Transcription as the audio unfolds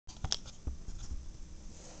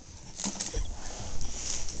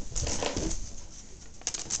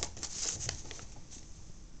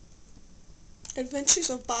Adventures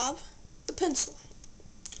of Bob the Pencil.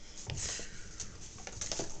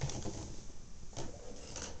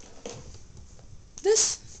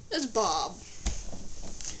 This is Bob.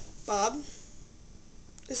 Bob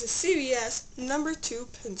is a CVS #2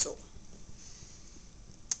 pencil.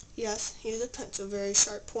 Yes, he's a pencil, very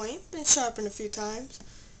sharp point, been sharpened a few times.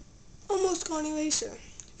 Almost gone eraser.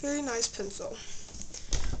 Very nice pencil.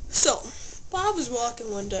 So, Bob was walking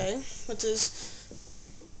one day with his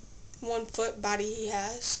 1-foot body he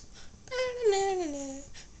has.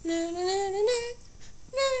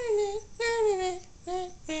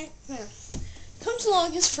 Comes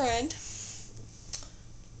along his friend,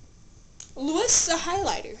 Louis the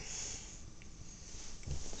highlighter.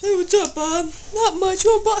 Hey, what's up, Bob? Not much. You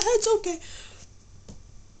want butt heads? Okay.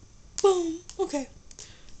 Boom. Okay.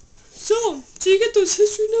 So, did you get those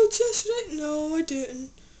history notes yesterday? No, I didn't.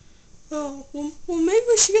 Oh, well, maybe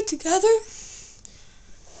we should get together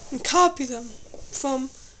and copy them from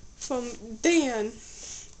Dan.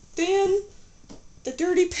 Dan, the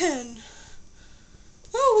dirty pen.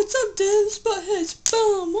 Oh, what's up, Dan? It's butt heads.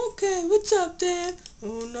 Boom. Okay, what's up, Dan?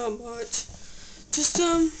 Oh, not much.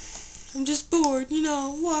 I'm just bored,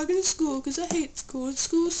 walking to school because I hate school.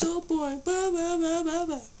 School's so boring. Blah, blah, blah, blah,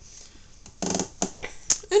 blah.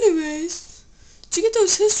 Anyways, did you get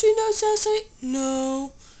those history notes last night?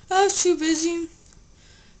 No, I was too busy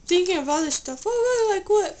thinking of other stuff. Oh, really? Like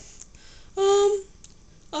what?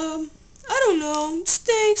 I don't know. Just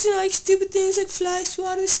things, like stupid things like fly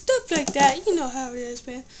swatters, stuff like that. You know how it is,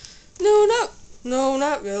 man. No,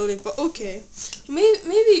 not really, but okay.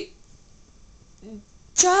 Maybe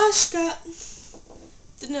Josh got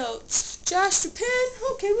the notes. Josh the pen?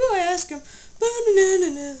 Okay, we'll ask him.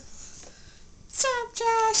 Ba-na-na-na-na. What's up,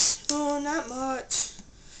 Josh? Oh, not much.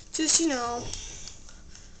 Just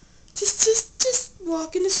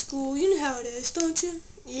walking to school. You know how it is, don't you?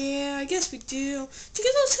 Yeah, I guess we do. Did you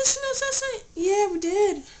get those history notes last night? Yeah, we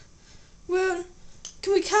did. Well,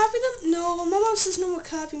 can we copy them? No, my mom says no more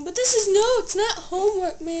copying. But this is notes, not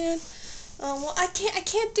homework, man. Well, I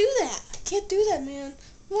can't do that. I can't do that, man.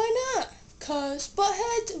 Why not? 'Cause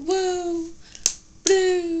butthead, woo,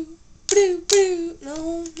 blue, blue, blue.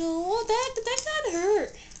 No, that gotta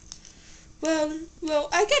hurt. Well,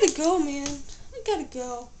 I gotta go, man. I gotta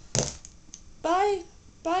go. Bye,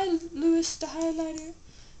 Louis the highlighter.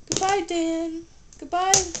 Goodbye, Dan.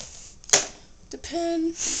 Goodbye, the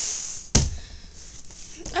pen.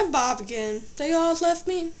 I'm Bob again. They all left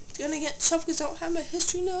me. Gonna get tough because I don't have my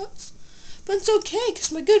history notes. But it's okay,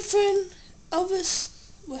 because my good friend Elvis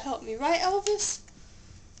will help me. Right, Elvis?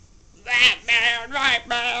 Right,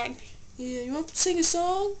 man. Yeah, you want to sing a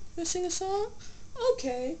song? You want to sing a song?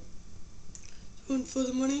 Okay. 1 for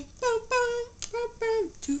the money. Boom, boom, boom,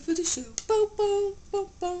 boom. 2 for the show. Boom, boom, boom,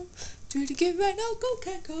 boom. 3 to get right now. Go,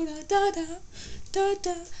 cat, go, da, da, da, da,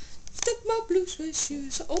 da. Stick my blue suede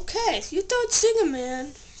shoes. Okay, you don't sing,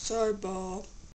 man. Sorry, Bob.